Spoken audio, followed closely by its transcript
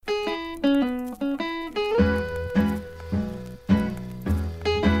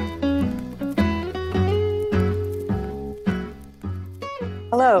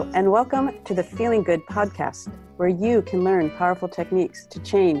Hello, and welcome to the Feeling Good podcast, where you can learn powerful techniques to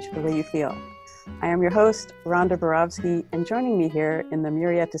change the way you feel. I am your host, Rhonda Borowski, and joining me here in the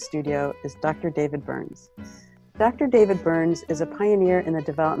Murrieta studio is Dr. David Burns. Dr. David Burns is a pioneer in the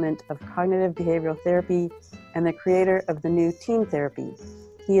development of cognitive behavioral therapy and the creator of the new TEAM therapy.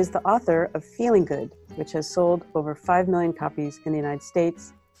 He is the author of Feeling Good, which has sold over 5 million copies in the United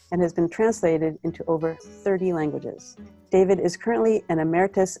States and has been translated into over 30 languages. David is currently an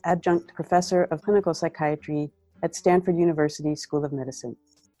emeritus adjunct professor of clinical psychiatry at Stanford University School of Medicine.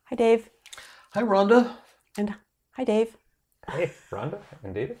 Hi, Dave. Hi, Rhonda. And hi, Dave. Hey, Rhonda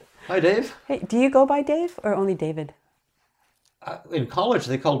and David. Hi, Dave. Hey, do you go by Dave or only David? In college,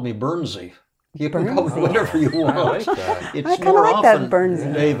 they called me Burnsy. You can Burnsy. call me whatever you want. I like that. It's I kinda more like that, often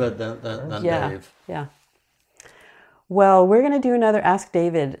Burnsy. David than Dave. Yeah. Well, we're going to do another Ask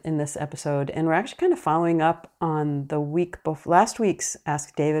David in this episode, and we're actually kind of following up on the week before last week's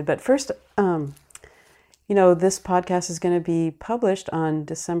Ask David. But first, this podcast is going to be published on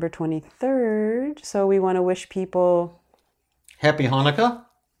December 23rd, so we want to wish people Happy Hanukkah.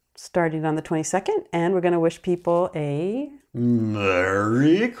 starting on the 22nd, and we're going to wish people a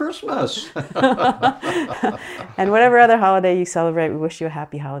Merry Christmas. and whatever other holiday you celebrate, we wish you a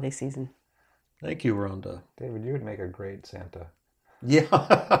happy holiday season. Thank you, Rhonda. David, you would make a great Santa.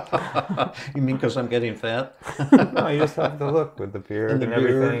 Yeah. You mean because I'm getting fat? No, you just have the look with the beard and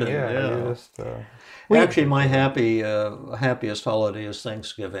everything. You just, Actually, my happiest holiday is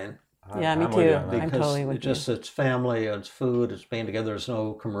Thanksgiving. Yeah, me I'm too. with you on that. I'm totally with you. It's family, it's food, it's being together. There's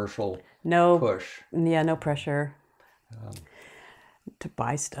no commercial No push. Yeah, no pressure to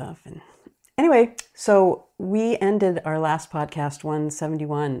buy stuff. And anyway, so we ended our last podcast,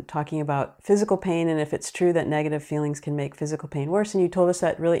 171, talking about physical pain and if it's true that negative feelings can make physical pain worse. And you told us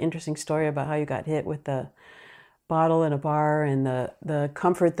that really interesting story about how you got hit with the bottle in a bar and the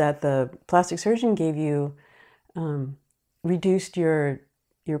comfort that the plastic surgeon gave you reduced your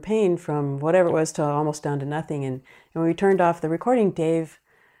pain from whatever it was to almost down to nothing. And when we turned off the recording, Dave,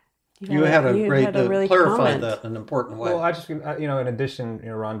 You had a really comment. clarified that in an important way. Well, I just, in addition,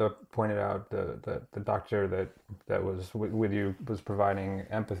 Rhonda pointed out the doctor that was with you was providing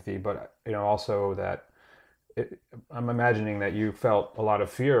empathy, but, also that I'm imagining that you felt a lot of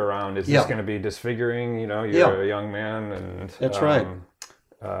fear around, is this going to be disfiguring? You're a young man, and that's right.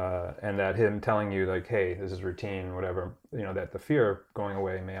 And that him telling you like, hey, this is routine, whatever, that the fear going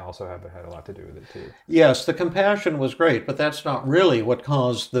away may also have had a lot to do with it too. Yes, the compassion was great, but that's not really what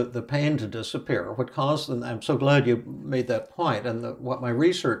caused the pain to disappear. What caused, and I'm so glad you made that point, and what my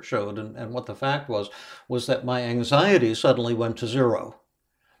research showed and what the fact was that my anxiety suddenly went to zero.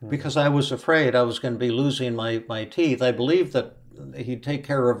 Because I was afraid I was going to be losing my teeth. I believed that he'd take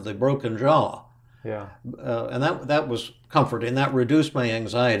care of the broken jaw. Yeah. And that was comforting. That reduced my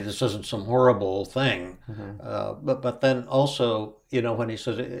anxiety. This isn't some horrible thing. Mm-hmm. But then also, when he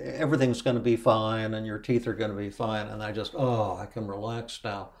says everything's going to be fine and your teeth are going to be fine, and I just, I can relax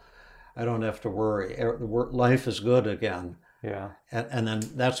now. I don't have to worry. Life is good again. Yeah. And then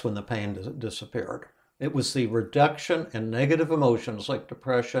that's when the pain disappeared. It was the reduction in negative emotions like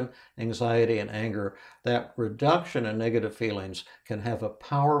depression, anxiety, and anger. That reduction in negative feelings can have a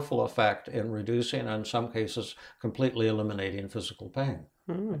powerful effect in reducing, and in some cases, completely eliminating physical pain.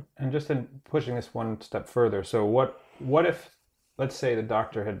 Mm. And just in pushing this one step further, so what if, let's say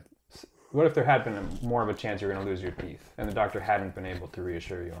what if there had been more of a chance you're going to lose your teeth, and the doctor hadn't been able to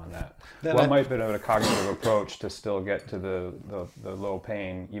reassure you on that? What might have been a cognitive approach to still get to the low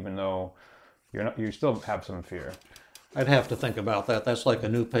pain, even though you still have some fear? I'd have to think about that. That's like a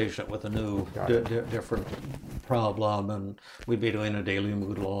new patient with a new, different problem, and we'd be doing a daily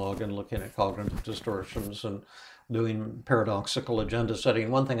mood log and looking at cognitive distortions and doing paradoxical agenda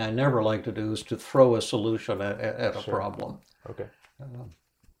setting. One thing I never like to do is to throw a solution at a problem. Okay.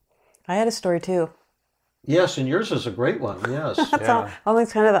 I had a story too. Yes, and yours is a great one. Yes.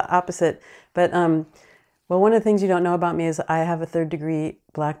 Almost kind of the opposite, but well, one of the things you don't know about me is I have a 3rd degree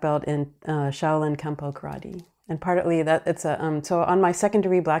black belt in Shaolin Kempo karate, and partly that it's so on my 2nd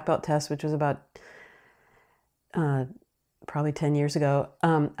degree black belt test, which was about probably 10 years ago,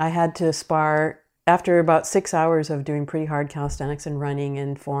 I had to spar after about 6 hours of doing pretty hard calisthenics and running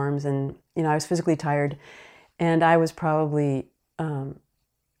and forms, and I was physically tired, and I was probably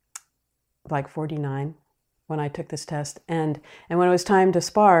like 49 when I took this test, and when it was time to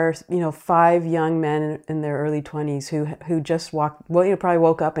spar, 5 young men in their early 20s who just probably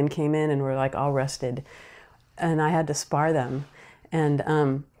woke up and came in and were like all rested, and I had to spar them, and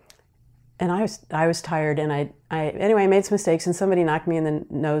I was tired, and I made some mistakes, and somebody knocked me in the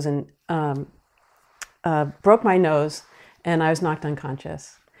nose and broke my nose, and I was knocked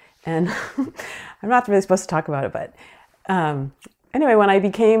unconscious. And I'm not really supposed to talk about it, but anyway, when I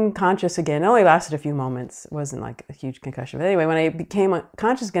became conscious again, it only lasted a few moments. It wasn't like a huge concussion. But anyway, when I became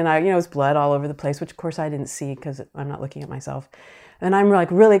conscious again, it was blood all over the place, which of course I didn't see because I'm not looking at myself. And I'm like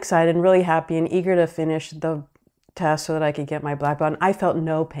really excited and really happy and eager to finish the test so that I could get my black belt. And I felt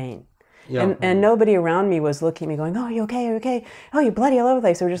no pain. Yeah. And nobody around me was looking at me going, oh, you okay? Are you okay? Oh, you're bloody all over the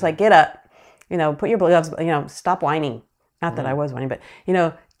place. So we're just like, get up, put your gloves, stop whining. Not that I was whining, but,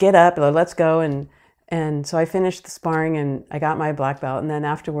 get up, let's go. And so I finished the sparring and I got my black belt. And then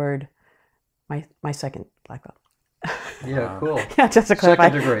afterward, my second black belt. Yeah, cool. Yeah, just to clarify.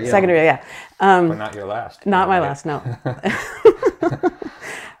 Second degree, yeah. Second degree, yeah. But not your last. Not my last, no.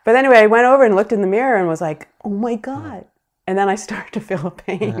 But anyway, I went over and looked in the mirror and was like, oh my God. And then I started to feel a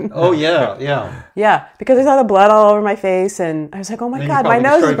pain. Oh, yeah. Yeah, because I saw the blood all over my face and I was like, oh my God, my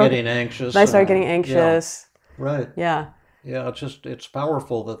nose is broken. Getting anxious. And I started getting anxious. Yeah. Right. Yeah. Yeah, it's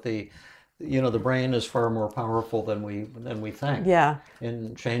powerful that the brain is far more powerful than we think. Yeah.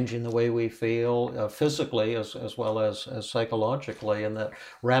 In changing the way we feel physically as well as psychologically, and that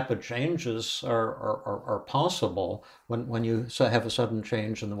rapid changes are possible when you have a sudden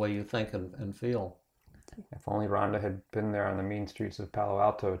change in the way you think and feel. If only Rhonda had been there on the mean streets of Palo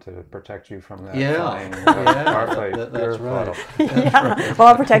Alto to protect you from that. That's right. Right. Well,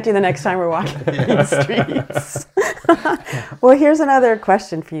 I'll protect you the next time we're walking the streets. Well, here's another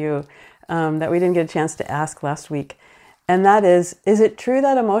question for you that we didn't get a chance to ask last week. And that is it true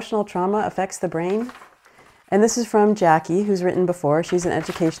that emotional trauma affects the brain? And this is from Jackie, who's written before. She's an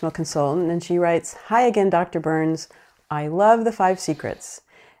educational consultant, and she writes, "Hi again, Dr. Burns. I love the 5 secrets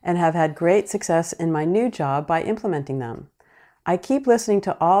and have had great success in my new job by implementing them. I keep listening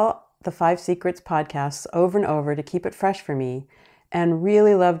to all the 5 Secrets podcasts over and over to keep it fresh for me and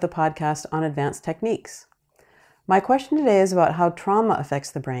really love the podcast on advanced techniques. My question today is about how trauma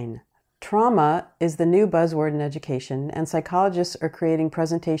affects the brain. Trauma is the new buzzword in education, and psychologists are creating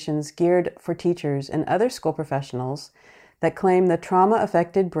presentations geared for teachers and other school professionals that claim the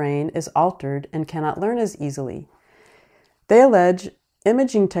trauma-affected brain is altered and cannot learn as easily. They allege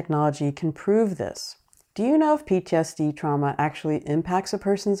imaging technology can prove this. Do you know if PTSD trauma actually impacts a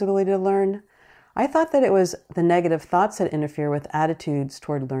person's ability to learn? I thought that it was the negative thoughts that interfere with attitudes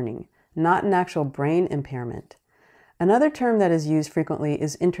toward learning, not an actual brain impairment. Another term that is used frequently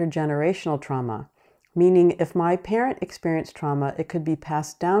is intergenerational trauma, meaning if my parent experienced trauma, it could be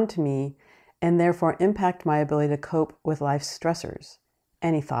passed down to me and therefore impact my ability to cope with life's stressors.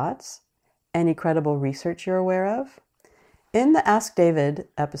 Any thoughts? Any credible research you're aware of? In the Ask David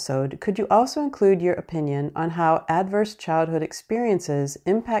episode, could you also include your opinion on how adverse childhood experiences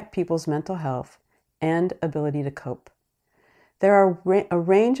impact people's mental health and ability to cope? There are a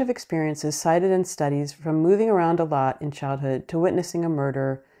range of experiences cited in studies from moving around a lot in childhood to witnessing a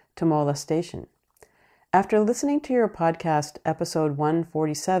murder to molestation. After listening to your podcast, episode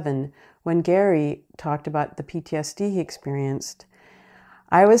 147, when Garry talked about the PTSD he experienced,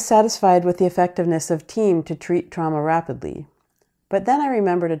 I was satisfied with the effectiveness of TEAM to treat trauma rapidly. But then I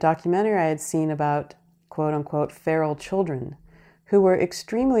remembered a documentary I had seen about, quote-unquote, feral children who were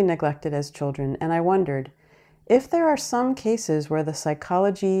extremely neglected as children, and I wondered, if there are some cases where the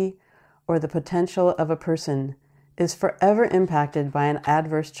psychology or the potential of a person is forever impacted by an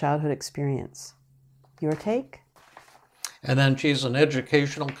adverse childhood experience. Your take? And then she's an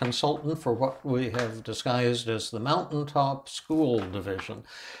educational consultant for what we have disguised as the Mountaintop School Division.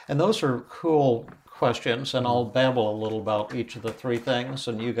 And those are cool questions, and I'll babble a little about each of the 3 things,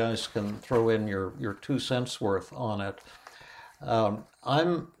 and you guys can throw in your 2 cents worth on it.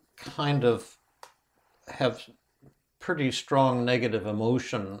 I'm kind of have pretty strong negative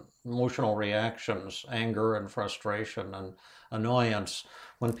emotional reactions, anger and frustration and annoyance,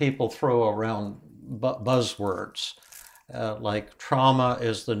 when people throw around buzzwords. Like trauma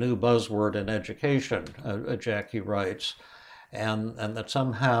is the new buzzword in education, Jackie writes, and that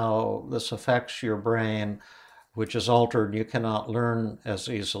somehow this affects your brain, which is altered and you cannot learn as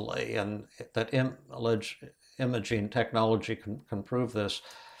easily, and that allege imaging technology can prove this.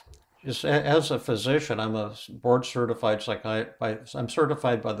 Just as a physician, I'm a board-certified psychiatrist. I'm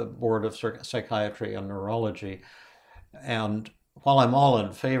certified by the Board of Psychiatry and Neurology, and while I'm all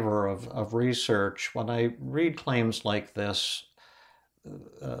in favor of research, when I read claims like this,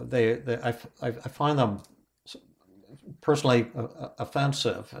 I find them personally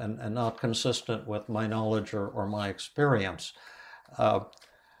offensive and not consistent with my knowledge or my experience. I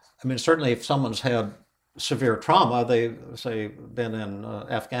mean, certainly if someone's had severe trauma, they say been in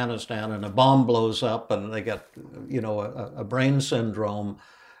Afghanistan and a bomb blows up and they get, a brain syndrome.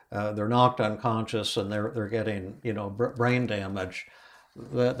 They're knocked unconscious and they're getting, brain damage.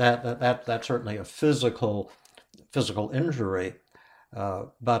 that's certainly a physical injury.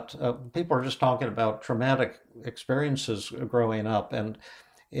 But people are just talking about traumatic experiences growing up, and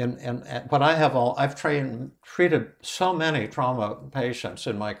what I've treated so many trauma patients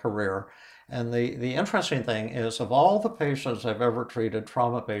in my career, and the interesting thing is, of all the patients I've ever treated,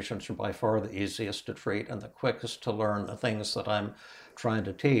 trauma patients are by far the easiest to treat and the quickest to learn the things that I'm trying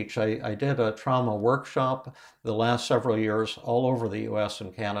to teach. I did a trauma workshop the last several years all over the US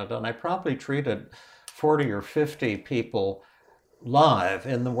and Canada, and I probably treated 40 or 50 people live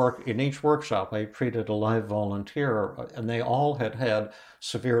in each workshop. I treated a live volunteer, and they all had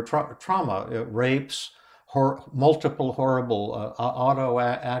severe trauma, rapes, multiple horrible auto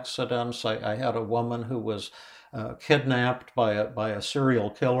accidents. I had a woman who was kidnapped by a serial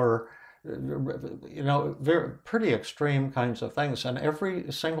killer. Pretty extreme kinds of things, and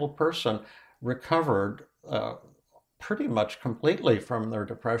every single person recovered pretty much completely from their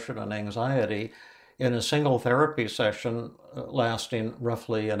depression and anxiety in a single therapy session lasting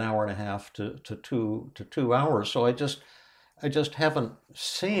roughly an hour and a half to 2 hours. So I just haven't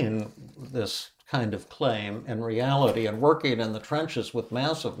seen this kind of claim in reality, and working in the trenches with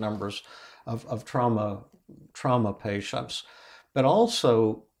massive numbers of trauma patients. But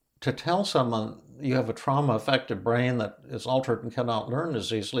also, to tell someone you have a trauma-affected brain that is altered and cannot learn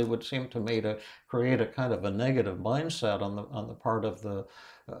as easily would seem to me to create a kind of a negative mindset on the part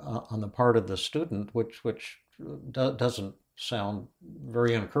of the student, which doesn't sound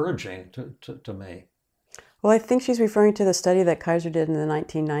very encouraging to me. Well, I think she's referring to the study that Kaiser did in the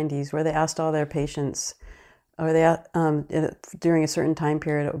 1990s, where they asked all their patients, or during a certain time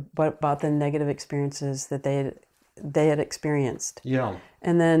period, about the negative experiences that they had experienced. Yeah.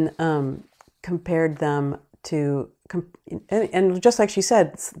 And then compared them to, and just like she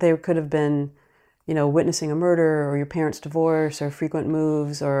said, they could have been, witnessing a murder, or your parents' divorce, or frequent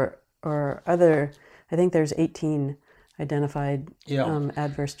moves, or other. I think there's 18 identified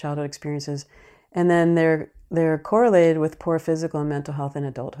adverse childhood experiences, and then they're correlated with poor physical and mental health in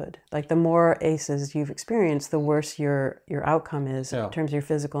adulthood. Like, the more ACEs you've experienced, the worse your outcome is in terms of your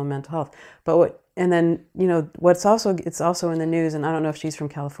physical and mental health. It's also in the news, and I don't know if she's from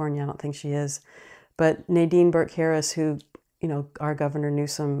California. I don't think she is, but Nadine Burke-Harris, who our Governor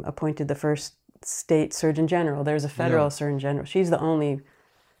Newsom appointed the first state Surgeon General. There's a federal Surgeon General. She's the only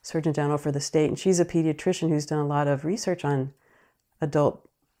Surgeon General for the state, and she's a pediatrician who's done a lot of research on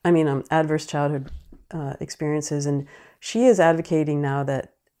adverse childhood experiences, and she is advocating now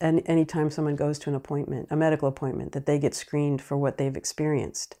that anytime someone goes to a medical appointment, that they get screened for what they've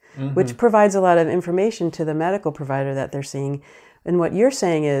experienced, which provides a lot of information to the medical provider that they're seeing. And what you're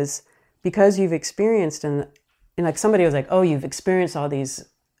saying is, because you've experienced, and like somebody was like, oh, you've experienced all these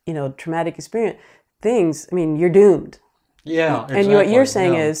traumatic things, you're doomed. Yeah, exactly. And what you're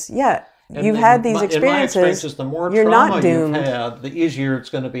saying is, you've had these experiences. In my experiences, the more you're trauma not doomed. You've had, the easier it's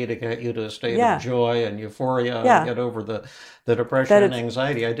going to be to get you to a state of joy and euphoria and get over the depression and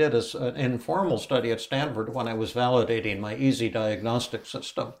anxiety. I did an informal study at Stanford when I was validating my easy diagnostic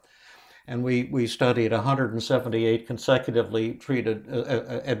system. And we studied 178 consecutively treated,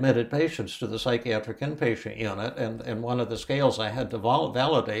 admitted patients to the psychiatric inpatient unit. And one of the scales I had to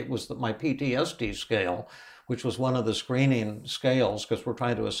validate was my PTSD scale, which was one of the screening scales, because we're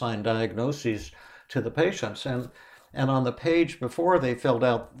trying to assign diagnoses to the patients. And on the page before they filled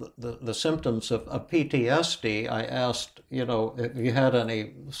out the symptoms of PTSD, I asked, if you had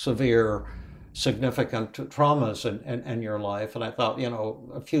any severe, significant traumas in your life. And I thought,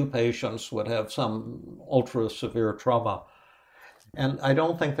 a few patients would have some ultra severe trauma. And I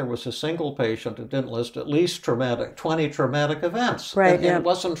don't think there was a single patient who didn't list at least 20 traumatic events. Right. And it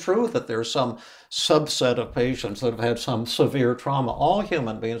wasn't true that there's some subset of patients that have had some severe trauma. All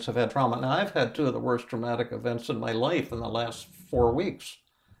human beings have had trauma. Now, I've had 2 of the worst traumatic events in my life in the last 4 weeks.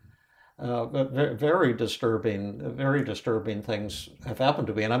 Very disturbing things have happened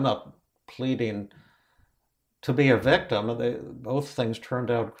to me, and I'm not pleading to be a victim. Both things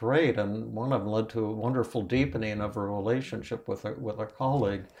turned out great, and one of them led to a wonderful deepening of a relationship with a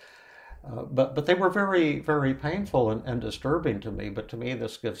colleague. But they were very, very painful and disturbing to me. But to me,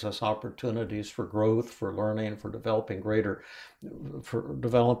 this gives us opportunities for growth, for learning, for developing greater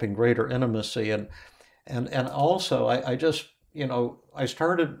intimacy, and also I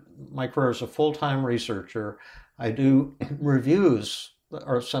started my career as a full-time researcher. I do reviews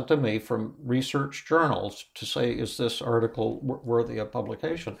are sent to me from research journals to say, is this article worthy of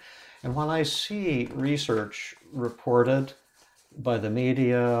publication? And when I see research reported by the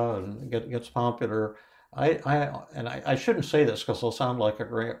media and gets popular, I shouldn't say this because I'll sound like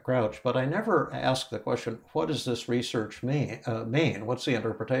a grouch, but I never ask the question, what does this research mean? What's the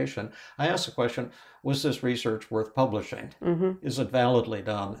interpretation? I ask the question, was this research worth publishing? Mm-hmm. Is it validly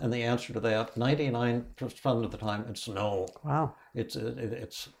done? And the answer to that, 99% of the time, it's no. Wow.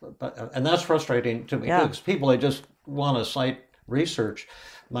 And that's frustrating to me too, because people, they just want to cite research.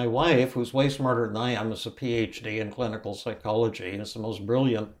 My wife, who's way smarter than I am, is a PhD in clinical psychology, and is the most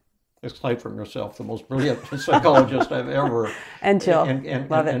brilliant, aside from yourself, the most brilliant psychologist I've ever and Jill,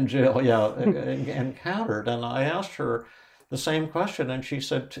 love it. And Jill, encountered. And I asked her the same question, and she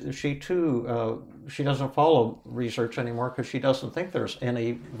said she too she doesn't follow research anymore because she doesn't think there's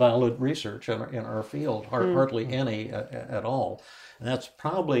any valid research in our field, hardly any at all. And that's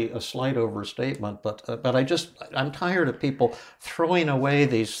probably a slight overstatement, but I'm tired of people throwing away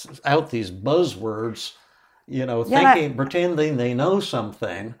these buzzwords, pretending they know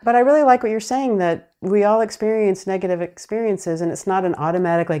something. But I really like what you're saying, that we all experience negative experiences, and it's not an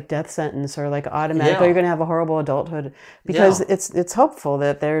automatic like death sentence or like automatic, you're going to have a horrible adulthood, because it's hopeful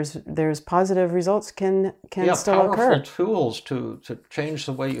that there's positive results can still occur. Powerful tools to change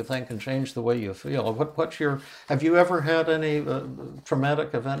the way you think and change the way you feel. Have you ever had any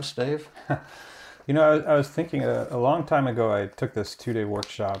traumatic events, Dave? I was thinking a long time ago, I took this 2-day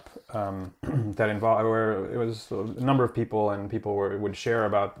workshop that involved, where it was a number of people, and people would share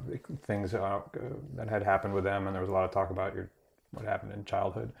about things that had happened with them, and there was a lot of talk about what happened in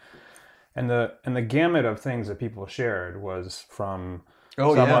childhood, and the gamut of things that people shared was from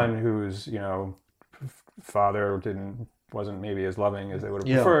someone whose father wasn't maybe as loving as they would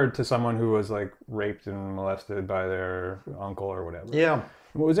have preferred, to someone who was like raped and molested by their uncle or whatever. Yeah.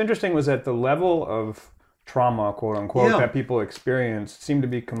 What was interesting was that the level of trauma, quote unquote, that people experienced seemed to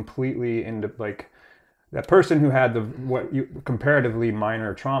be completely like that person who had comparatively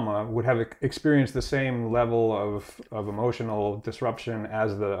minor trauma would have experienced the same level of emotional disruption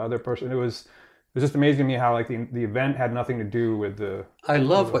as the other person. It was just amazing to me how like the event had nothing to do with the. I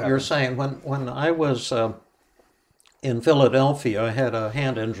love what you're saying. When I was in Philadelphia, I had a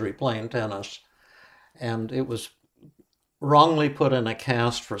hand injury playing tennis, and it was wrongly put in a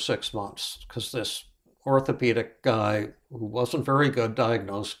cast for 6 months because this orthopedic guy who wasn't very good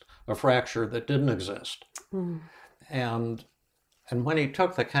diagnosed a fracture that didn't exist. And when he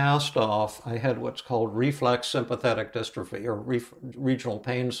took the cast off, I had what's called reflex sympathetic dystrophy, or regional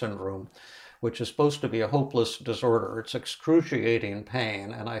pain syndrome, which is supposed to be a hopeless disorder. It's excruciating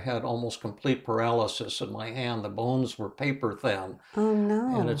pain, and I had almost complete paralysis in my hand. The bones were paper thin. Oh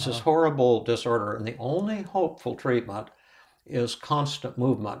no. And it's this horrible disorder, and the only hopeful treatment is constant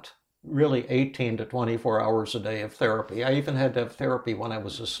movement, really 18 to 24 hours a day of therapy. I even had to have therapy when I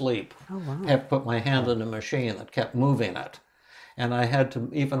was asleep. Oh, wow. I had to put my hand in a machine that kept moving it. And I had to,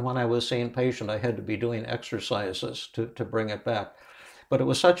 even when I was seeing patient, I had to be doing exercises to bring it back. But it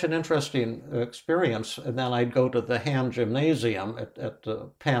was such an interesting experience. And then I'd go to the hand gymnasium at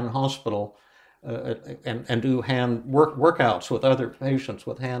Penn Hospital and do hand workouts with other patients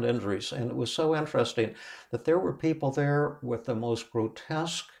with hand injuries. And it was so interesting that there were people there with the most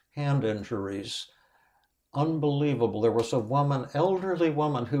grotesque hand injuries. Unbelievable. There was a woman, elderly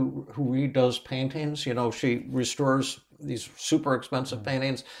woman, who redoes paintings. She restores these super expensive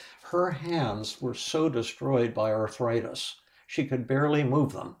paintings. Her hands were so destroyed by arthritis. She could barely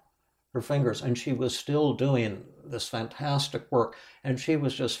move them, her fingers, and she was still doing this fantastic work, and she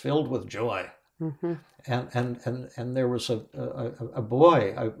was just filled with joy. Mm-hmm. And there was a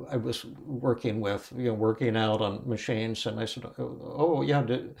boy I was working with, working out on machines, and I said, "Oh yeah,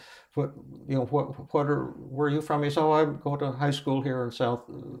 where are you from?" He said, "Oh, I go to high school here in South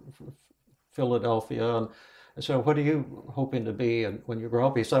Philadelphia." And I said, "What are you hoping to be when you grow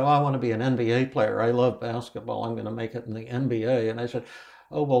up?" He said, "Oh, I want to be an NBA player. I love basketball. I'm going to make it in the NBA." And I said,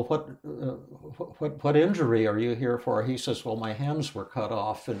 "Oh, well, what injury are you here for?" He says, "Well, my hands were cut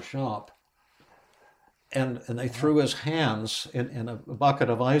off in shop." And they threw his hands in a bucket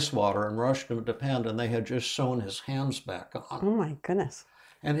of ice water and rushed him to Penn, and they had just sewn his hands back on. Oh my goodness.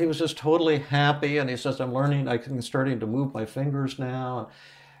 And he was just totally happy, and he says, "I'm learning, I'm starting to move my fingers now,"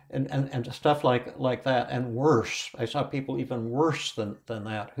 and stuff like that. And worse, I saw people even worse than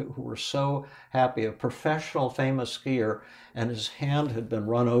that who were so happy. A professional famous skier, and his hand had been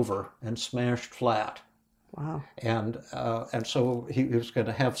run over and smashed flat. Wow. And so he was going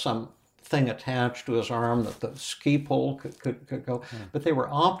to have some thing attached to his arm that the ski pole could go. But they were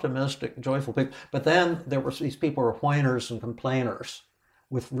optimistic, joyful people. But then there were these people who were whiners and complainers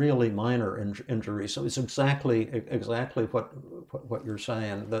with really minor injuries. So it's exactly what you're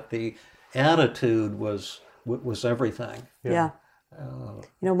saying, that the attitude was everything. Yeah.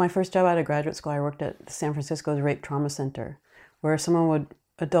 My first job out of graduate school, I worked at San Francisco's Rape Trauma Center, where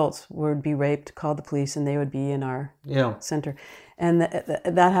adults would be raped, call the police, and they would be in our center. And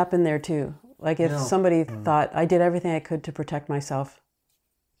that happened there too. Like if somebody thought, I did everything I could to protect myself,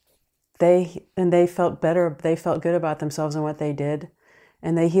 they felt better, they felt good about themselves and what they did,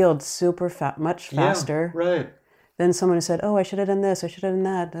 and they healed much faster. Yeah, right. Than someone who said, oh, I should have done this, I should have done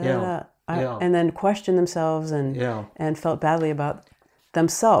that, and then questioned themselves and felt badly about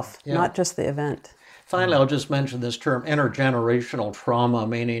themselves, not just the event. Finally, I'll just mention this term, intergenerational trauma,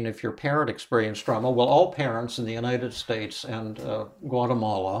 meaning if your parent experienced trauma, well, all parents in the United States and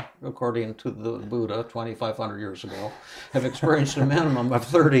Guatemala, according to the Buddha 2,500 years ago, have experienced a minimum of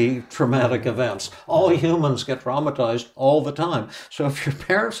 30 traumatic events. All humans get traumatized all the time. So if your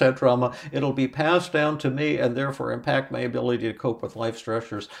parents had trauma, it'll be passed down to me and therefore impact my ability to cope with life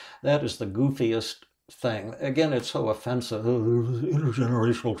stressors. That is the goofiest thing. Again, it's so offensive. Oh, there's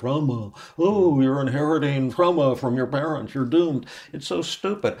intergenerational trauma. Oh, you're inheriting trauma from your parents. You're doomed. It's so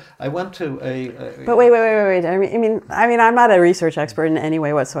stupid. I went to But wait. I mean, I'm not a research expert in any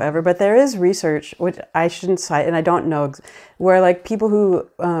way whatsoever, but there is research, which I shouldn't cite, and I don't know, where like people who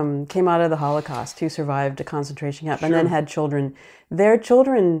came out of the Holocaust, who survived a concentration camp and then had children, their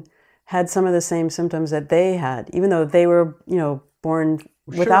children had some of the same symptoms that they had, even though they were, born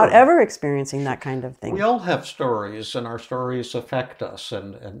without ever experiencing that kind of thing. We all have stories, and our stories affect us,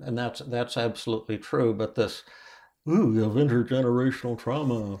 and that's absolutely true. But this, you have intergenerational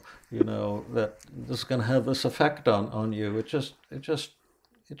trauma, that this is going to have this effect on you. It just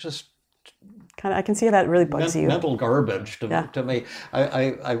kind of, I can see how that really bugs you. Mental garbage to me.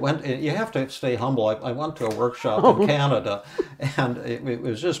 I went. You have to stay humble. I went to a workshop in Canada, and it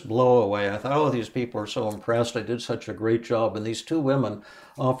was just blow away. I thought, oh, these people are so impressed. I did such a great job. And these two women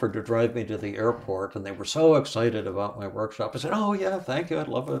offered to drive me to the airport, and they were so excited about my workshop. I said, oh yeah, thank you, I'd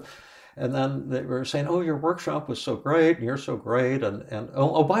love it. And then they were saying, oh, your workshop was so great, and you're so great. And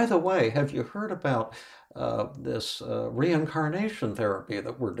oh, by the way, have you heard about this reincarnation therapy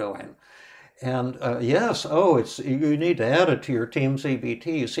that we're doing? And yes, you need to add it to your TEAM-CBT.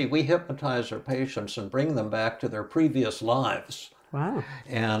 You see, we hypnotize our patients and bring them back to their previous lives. Wow.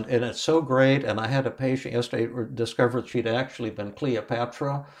 And it's so great. And I had a patient yesterday who discovered she'd actually been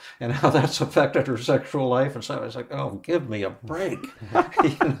Cleopatra and how that's affected her sexual life. And so I was like, oh, give me a break.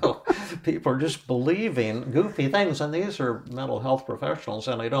 People are just believing goofy things. And these are mental health professionals.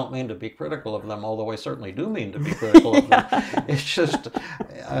 And I don't mean to be critical of them, although I certainly do mean to be critical of them. It's just,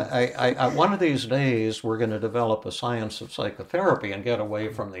 one of these days, we're going to develop a science of psychotherapy and get away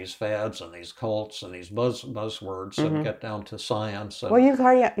from these fads and these cults and these buzzwords and get down to science. Well, you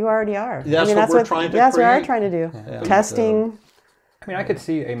already are. That's what we're trying to create. That's what we're trying to do. And, testing. I could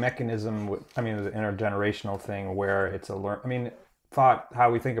see a mechanism. The intergenerational thing where it's a how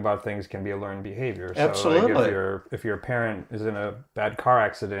we think about things can be a learned behavior. So absolutely. Like if your parent is in a bad car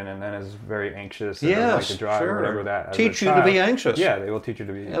accident and then is very anxious and doesn't like to drive or whatever that teach you to be anxious. Yeah, they will teach you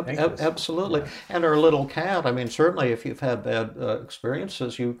to be anxious. Absolutely. And our little cat, certainly if you've had bad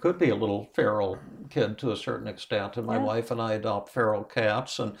experiences, you could be a little feral kid to a certain extent. And my wife and I adopt feral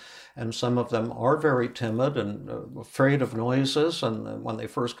cats, and some of them are very timid and afraid of noises. And when they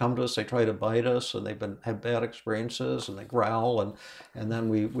first come to us, they try to bite us, and they've had bad experiences, and they growl, and then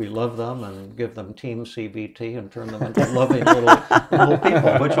we love them and give them TEAM-CBT and turn them into loving little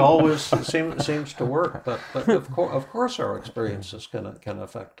people, which always seems to work. But of course our experiences can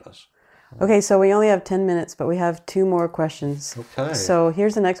affect us. Okay, so we only have 10 minutes, but we have 2 more questions. Okay. So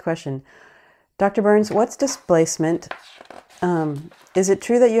here's the next question. Dr. Burns, what's displacement? Is it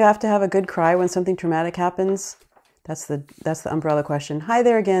true that you have to have a good cry when something traumatic happens? That's the umbrella question. Hi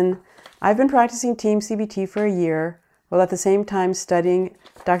there again. I've been practicing TEAM-CBT for a year, while at the same time studying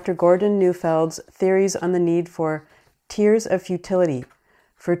Dr. Gordon Neufeld's theories on the need for tears of futility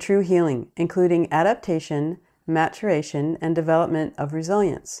for true healing, including adaptation, maturation, and development of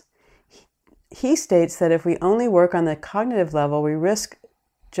resilience. He states that if we only work on the cognitive level, we risk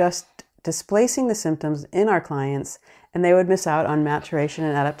just displacing the symptoms in our clients, and they would miss out on maturation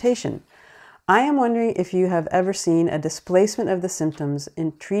and adaptation. I am wondering if you have ever seen a displacement of the symptoms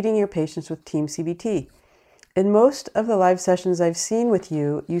in treating your patients with TEAM-CBT. In most of the live sessions I've seen with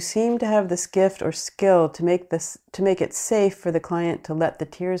you, you seem to have this gift or skill to make it safe for the client to let the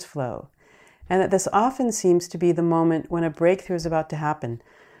tears flow, and that this often seems to be the moment when a breakthrough is about to happen.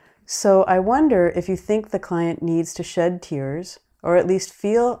 So I wonder if you think the client needs to shed tears, or at least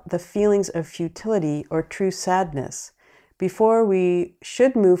feel the feelings of futility or true sadness, before we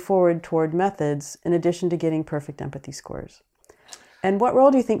should move forward toward methods in addition to getting perfect empathy scores. And what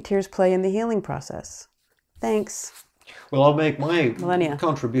role do you think tears play in the healing process? Thanks. Well, I'll make my millennia.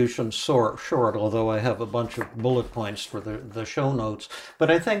 contribution short, although I have a bunch of bullet points for the show notes.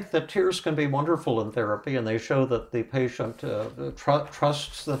 But I think that tears can be wonderful in therapy, and they show that the patient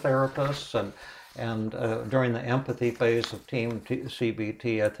trusts the therapist. And during the empathy phase of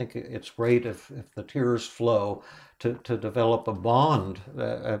TEAM-CBT, I think it's great if the tears flow to develop a bond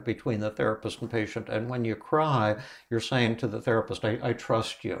between the therapist and patient. And when you cry, you're saying to the therapist, I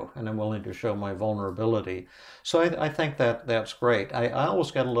trust you, and I'm willing to show my vulnerability. So I think that's great. I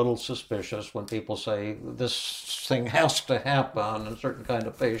always get a little suspicious when people say this thing has to happen in certain kind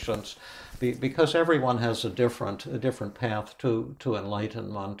of patients, because everyone has a different path to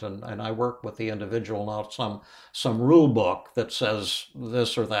enlightenment, and I work with the individual, not some rule book that says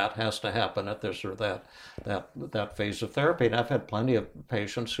this or that has to happen at this or that phase of therapy. And I've had plenty of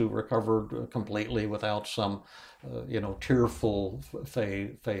patients who recovered completely without some tearful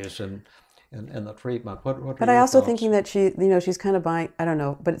phase in the treatment. What But are I your also thoughts? thinking that she's kind of buying, I don't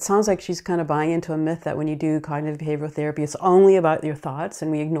know, but it sounds like she's kind of buying into a myth that when you do cognitive behavioral therapy, it's only about your thoughts and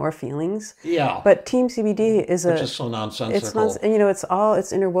we ignore feelings. Yeah. But TEAM-CBT is Which is so nonsensical.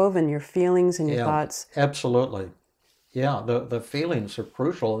 It's interwoven, your feelings and your thoughts. Absolutely. Yeah, the feelings are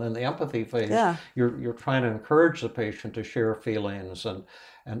crucial. In the empathy phase, Yeah. you're trying to encourage the patient to share feelings and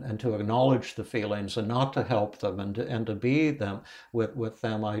to acknowledge the feelings and not to help them and to be them with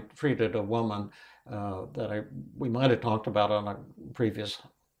them. I treated a woman that we might have talked about on a previous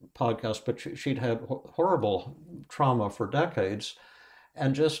podcast, but she'd had horrible trauma for decades,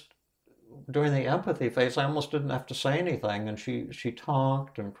 and just during the empathy phase, I almost didn't have to say anything, and she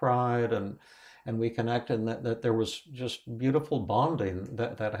talked and cried and we connected, and that there was just beautiful bonding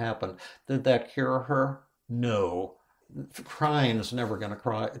that happened. Did that cure her? No. Crying is never going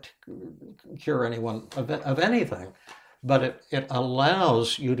to cure anyone of anything, but it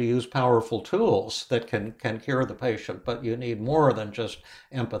allows you to use powerful tools that can cure the patient, but you need more than just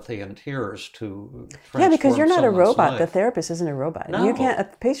empathy and tears to transform Yeah, because you're not a someone's robot. life. The therapist isn't a robot. No. A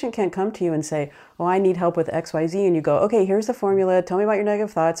patient can't come to you and say, "Oh, I need help with XYZ," and you go, "Okay, here's the formula. Tell me about your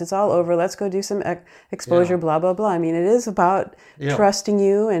negative thoughts. It's all over. Let's go do some exposure, blah, blah, blah." I mean, it is about trusting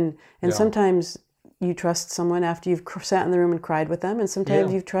you, and sometimes you trust someone after you've sat in the room and cried with them, and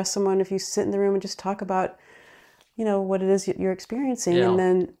sometimes you trust someone if you sit in the room and just talk about what it is you're experiencing. And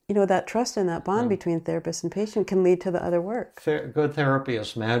then, that trust and that bond between therapist and patient can lead to the other work. Good therapy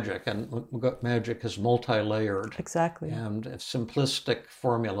is magic, and magic is multi-layered. Exactly. And simplistic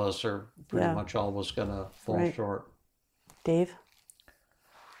formulas are pretty much always going to fall short. Dave?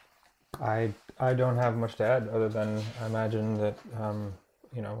 I don't have much to add other than I imagine that,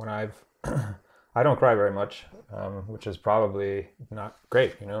 when I don't cry very much, which is probably not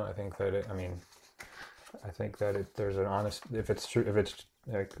great. I think that there's an honest, if it's true, if it's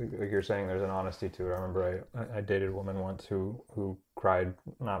like you're saying, there's an honesty to it. I remember I dated a woman once who cried,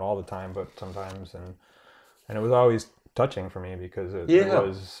 not all the time, but sometimes, and it was always touching for me because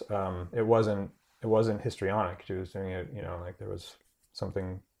it wasn't histrionic. She was doing it, like there was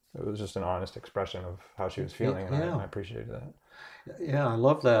something. It was just an honest expression of how she was feeling, and I appreciated that. Yeah, I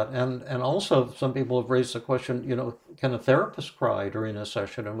love that. And also some people have raised the question, can a therapist cry during a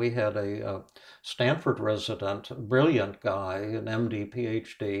session? And we had a Stanford resident, a brilliant guy, an MD,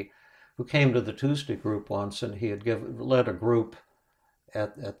 PhD, who came to the Tuesday group once, and he had led a group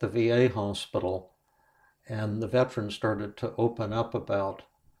at the VA hospital, and the veterans started to open up about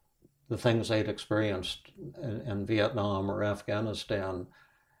the things they'd experienced in Vietnam or Afghanistan.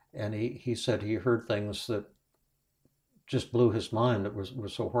 And he said he heard things that just blew his mind. It was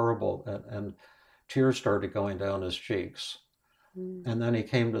so horrible, and tears started going down his cheeks. And then he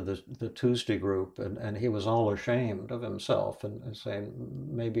came to the Tuesday group, and he was all ashamed of himself and saying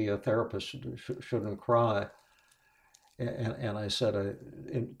maybe a therapist shouldn't cry. And I said,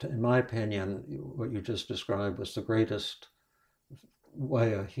 in my opinion, what you just described was the greatest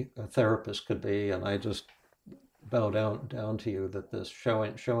way a therapist could be, and I just bow down to you that this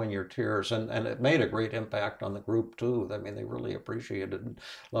showing your tears, and it made a great impact on the group too. I mean, they really appreciated it.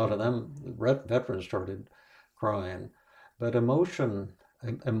 A lot of them, veterans, started crying. But emotion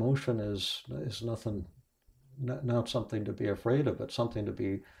is nothing, not something to be afraid of, but something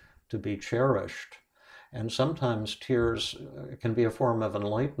to be cherished. And sometimes tears can be a form of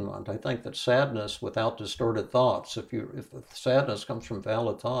enlightenment. I think that sadness without distorted thoughts, if sadness comes from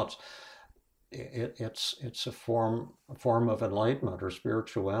valid thoughts, it's a form of enlightenment or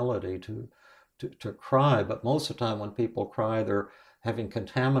spirituality to cry. But most of the time when people cry, they're having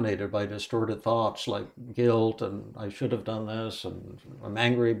contaminated by distorted thoughts like guilt and I should have done this, and I'm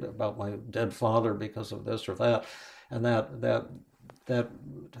angry about my dead father because of this or that. And that that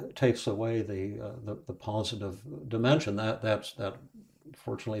takes away the positive dimension. That's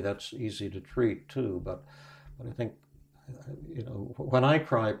fortunately that's easy to treat too. But I think, when I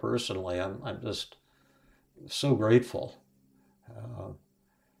cry personally, I'm just so grateful.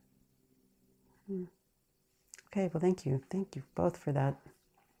 Okay, well, thank you both for that.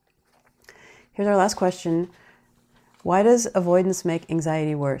 Here's our last question. Why does avoidance make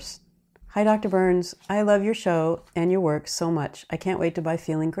anxiety worse? Hi, Dr. Burns. I love your show and your work so much. I can't wait to buy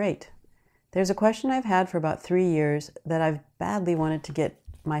Feeling Great. There's a question I've had for about 3 years that I've badly wanted to get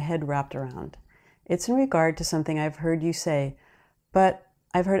my head wrapped around. It's in regard to something I've heard you say, but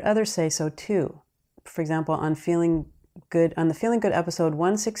I've heard others say so too. For example, on the Feeling Good episode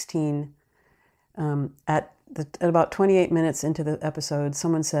 116, at about 28 minutes into the episode,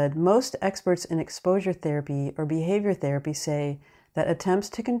 someone said, most experts in exposure therapy or behavior therapy say that attempts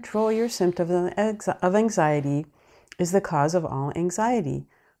to control your symptoms of anxiety is the cause of all anxiety.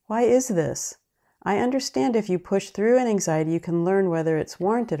 Why is this? I understand if you push through an anxiety, you can learn whether it's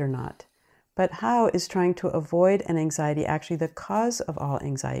warranted or not. But how is trying to avoid an anxiety actually the cause of all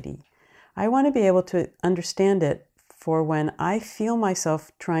anxiety? I want to be able to understand it, for when I feel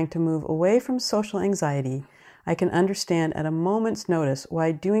myself trying to move away from social anxiety, I can understand at a moment's notice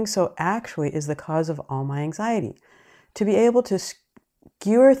why doing so actually is the cause of all my anxiety. To be able to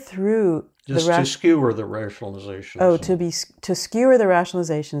skewer through to skewer the rationalizations. Oh, to skewer the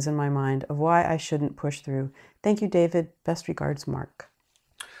rationalizations in my mind of why I shouldn't push through. Thank you, David. Best regards, Mark.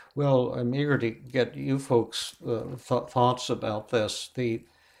 Well, I'm eager to get you folks' thoughts about this.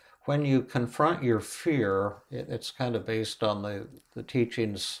 When you confront your fear, it's kind of based on the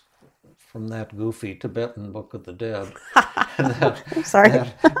teachings from that goofy Tibetan Book of the Dead. I'm sorry.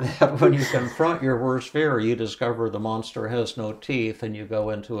 that when you confront your worst fear, you discover the monster has no teeth, and you go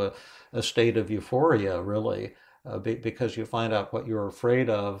into a state of euphoria, really, because you find out what you're afraid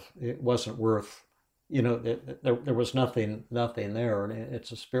of. It wasn't worth, there was nothing there, and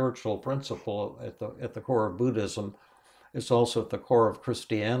it's a spiritual principle at the core of Buddhism. It's also at the core of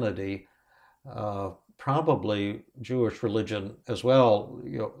Christianity, probably Jewish religion as well.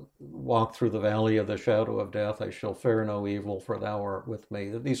 Walk through the valley of the shadow of death, I shall fear no evil, for thou art with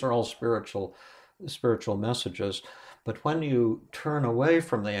me. These are all spiritual messages. But when you turn away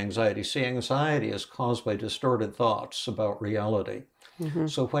from the anxiety, anxiety is caused by distorted thoughts about reality. Mm-hmm.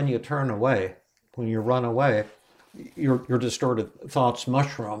 So when you turn away, when you run away, your distorted thoughts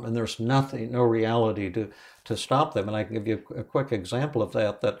mushroom, and there's no reality to stop them. And I can give you a quick example of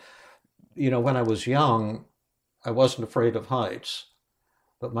that, when I was young, I wasn't afraid of heights,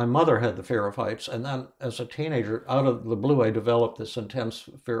 but my mother had the fear of heights. And then as a teenager, out of the blue, I developed this intense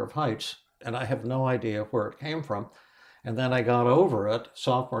fear of heights, and I have no idea where it came from. And then I got over it.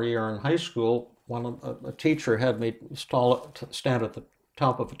 Sophomore year in high school, a teacher had me stand at the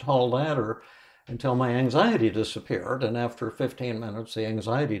top of a tall ladder until my anxiety disappeared. And after 15 minutes, the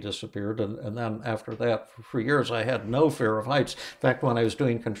anxiety disappeared. And then after that, for years, I had no fear of heights. In fact, when I was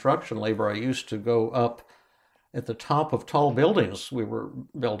doing construction labor, I used to go up at the top of tall buildings we were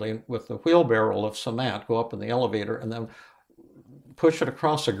building with the wheelbarrow of cement, go up in the elevator, and then push it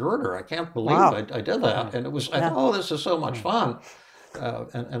across a girder. I can't believe I did that. And I thought, this is so much fun,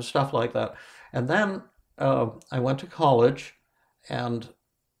 and stuff like that. And then I went to college and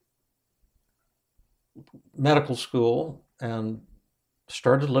medical school and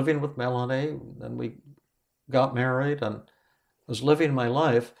started living with Melanie. Then we got married and was living my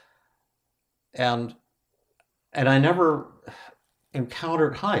life. And I never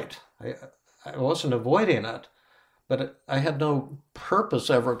encountered height. I wasn't avoiding it, but I had no purpose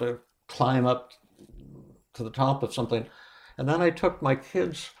ever to climb up to the top of something. And then I took my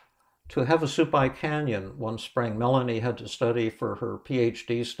kids to Havasupai Canyon one spring. Melanie had to study for her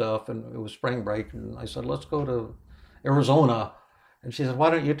PhD stuff, and it was spring break. And I said, let's go to Arizona. And she said, why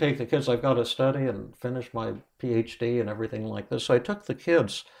don't you take the kids? I've got to study and finish my PhD and everything like this. So I took the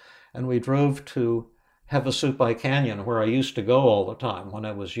kids, and we drove to Havasupai Canyon, where I used to go all the time when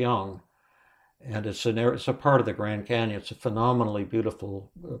I was young. And it's a part of the Grand Canyon. It's a phenomenally beautiful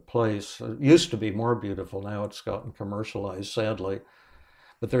place. It used to be more beautiful. Now it's gotten commercialized, sadly.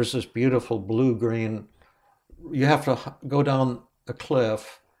 But there's this beautiful blue-green, you have to go down a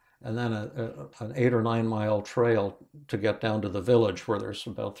cliff and then an 8 or 9 mile trail to get down to the village where there's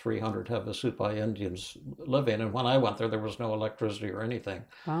about 300 Havasupai Indians living. And when I went there was no electricity or anything.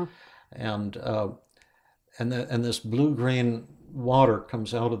 Wow. And this blue-green water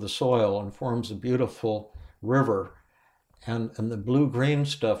comes out of the soil and forms a beautiful river. And the blue-green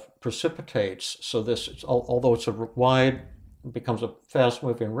stuff precipitates. So although it's a wide becomes a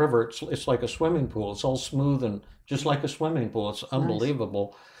fast-moving river, it's like a swimming pool. It's all smooth and just like a swimming pool. It's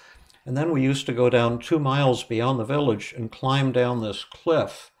unbelievable. Nice. And then we used to go down 2 miles beyond the village and climb down this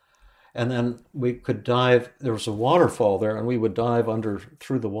cliff. And then we could dive. There was a waterfall there, and we would dive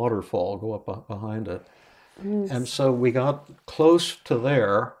through the waterfall, go up behind it. Yes. And so we got close to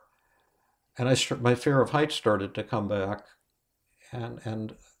there, and my fear of heights started to come back.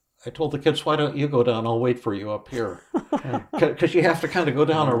 And I told the kids, why don't you go down? I'll wait for you up here. Because you have to kind of go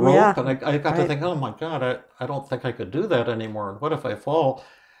down a rope. Yeah, and I got to think, oh my God, I don't think I could do that anymore. And what if I fall?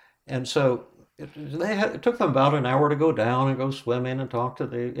 And so it took them about an hour to go down and go swimming and talk to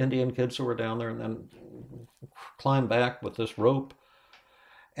the Indian kids who were down there and then climb back with this rope.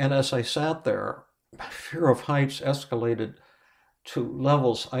 And as I sat there, my fear of heights escalated to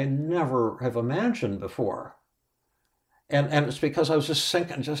levels I never have imagined before. And it's because I was just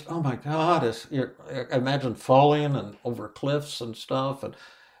thinking, oh my God, I imagine falling and over cliffs and stuff and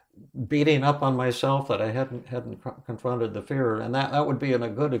beating up on myself that I hadn't confronted the fear. And that would be a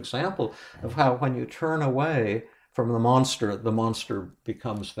good example of how when you turn away from the monster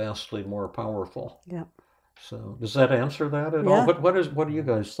becomes vastly more powerful. Yeah. So does that answer that at all? What are you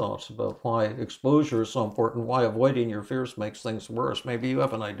guys' thoughts about why exposure is so important, why avoiding your fears makes things worse? Maybe you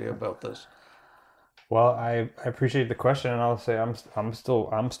have an idea about this. Well, I appreciate the question, and I'll say I'm still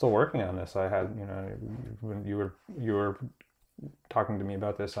working on this. I had, when you were talking to me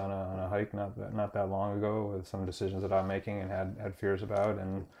about this on a hike not that long ago with some decisions that I'm making and had fears about,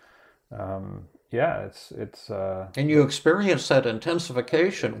 and it's and you experience that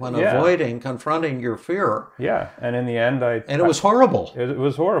intensification when avoiding confronting your fear. Yeah, and in the end, it was horrible. It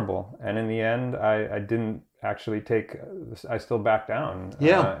was horrible, and in the end, I didn't actually I still backed down.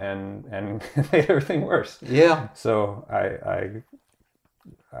 Yeah, and made everything worse. Yeah. So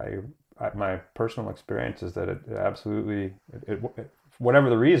my personal experience is that it absolutely, whatever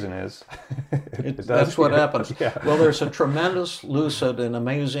the reason is, that's what happens. Yeah. Well, there's a tremendous, lucid, and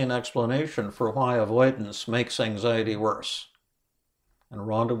amazing explanation for why avoidance makes anxiety worse. And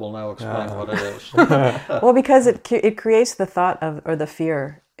Rhonda will now explain what it is. Well, because it creates the thought of, or the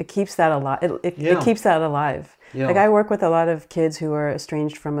fear. It keeps that alive. It keeps that alive. Yeah. Like I work with a lot of kids who are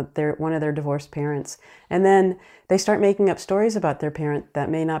estranged from one of their divorced parents, and then they start making up stories about their parent that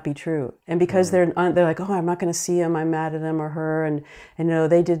may not be true. And because they're like, oh, I'm not going to see him. I'm mad at him or her, and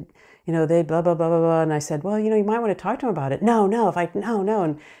they did, they blah blah blah blah blah. And I said, well, you might want to talk to him about it. No,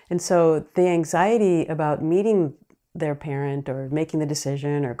 and so the anxiety about meeting their parent or making the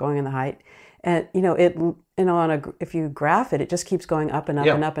decision or going on the hike, and if you graph it just keeps going up and up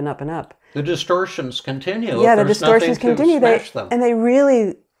and up and up and up. The distortions continue. Yeah, the distortions continue.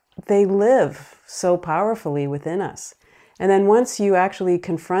 They live so powerfully within us. And then once you actually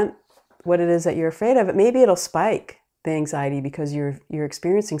confront what it is that you're afraid of, maybe it'll spike the anxiety because you're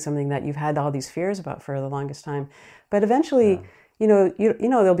experiencing something that you've had all these fears about for the longest time. But eventually,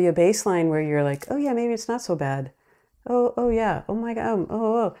 there'll be a baseline where you're like, oh yeah, maybe it's not so bad. Oh yeah, oh my God,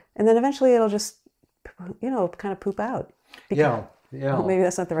 oh. And then eventually it'll just, kind of poop out. Yeah. Well, maybe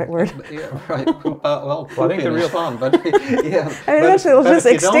that's not the right word. Yeah, right. Well, I think the real fun, but yeah. Eventually it'll just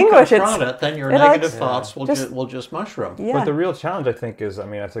extinguish it. If you don't confront it, then your negative thoughts will just mushroom. Yeah. But the real challenge, I think, is,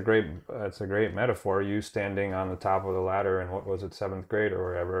 it's a great metaphor. You standing on the top of the ladder in, what was it, 7th grade or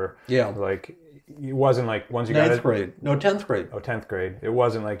wherever. Yeah. Like, it wasn't like once you got 9th grade. No, 10th grade. Oh, 10th grade. It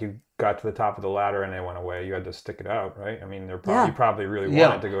wasn't like you got to the top of the ladder and they went away. You had to stick it out, right? You probably really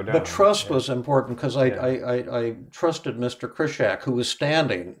wanted to go down. But trust was important because I trusted Mr. Krishak, who was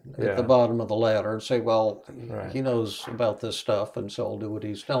standing at the bottom of the ladder, and say, well, he knows about this stuff, and so I'll do what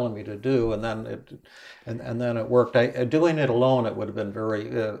he's telling me to do. And then it worked. Doing it alone, it would have been very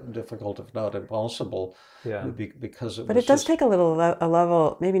difficult, if not impossible. Yeah. Because but it does take a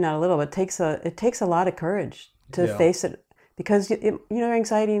level, maybe not a little, but it takes a lot of courage to face it. Because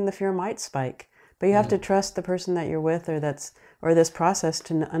anxiety and the fear might spike, but you have to trust the person that you're with, or this process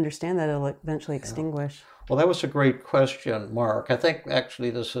to understand that it'll eventually extinguish. Well, that was a great question, Mark. I think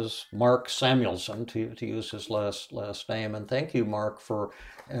actually this is Mark Samuelson, to use his last name. And thank you, Mark, for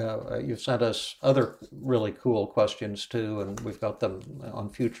you've sent us other really cool questions too, and we've got them on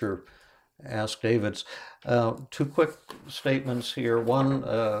future Ask David's. 2 quick statements here. One,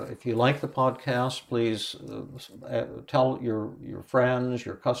 if you like the podcast, please tell your friends,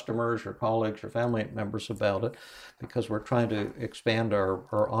 your customers, your colleagues, your family members about it, because we're trying to expand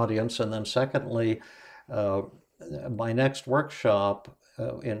our audience. And then secondly, my next workshop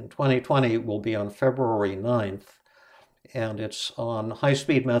in 2020 will be on February 9th, and it's on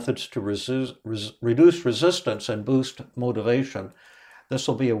high-speed methods to reduce resistance and boost motivation. This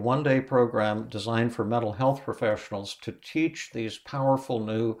will be a one-day program designed for mental health professionals to teach these powerful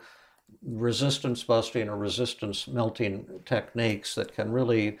new resistance busting or resistance melting techniques that can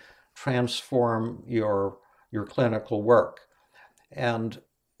really transform your clinical work. And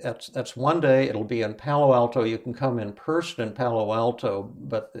that's one day. It'll be in Palo Alto. You can come in person in Palo Alto,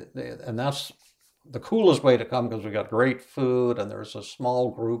 and that's the coolest way to come because we got great food and there's a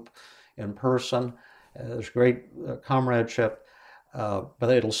small group in person. There's great comradeship, but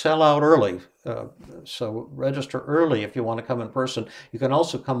it'll sell out early. So register early if you want to come in person. You can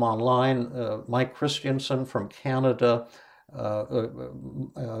also come online. Mike Christensen from Canada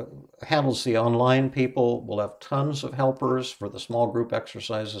handles the online people. We'll have tons of helpers for the small group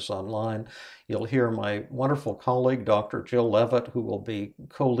exercises online. You'll hear my wonderful colleague, Dr. Jill Levitt, who will be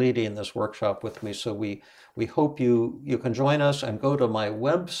co-leading this workshop with me. So we hope you can join us, and go to my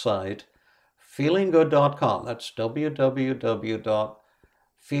website, feelinggood.com. That's www.feelinggood,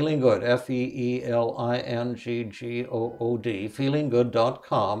 FEELINGGOOD,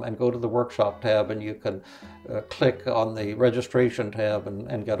 feelinggood.com, and go to the workshop tab, and you can click on the registration tab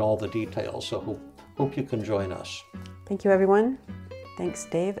and get all the details. So hope you can join us. Thank you, everyone. Thanks,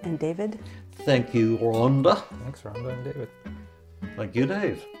 Dave and David. Thank you, Rhonda. Thanks, Rhonda and David. Thank you,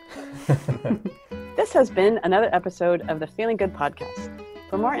 Dave. This has been another episode of the Feeling Good podcast.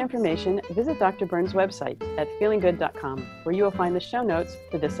 For more information, visit Dr. Burns' website at feelinggood.com, where you will find the show notes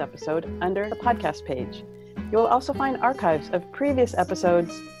for this episode under the podcast page. You will also find archives of previous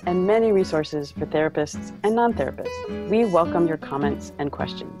episodes and many resources for therapists and non-therapists. We welcome your comments and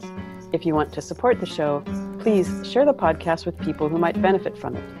questions. If you want to support the show, please share the podcast with people who might benefit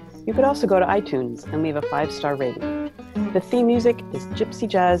from it. You could also go to iTunes and leave a 5-star rating. The theme music is Gypsy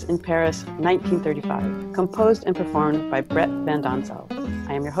Jazz in Paris, 1935, composed and performed by Brett Van Donsel.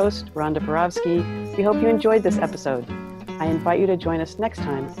 I am your host, Rhonda Borowski. We hope you enjoyed this episode. I invite you to join us next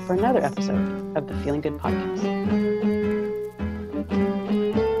time for another episode of the Feeling Good podcast.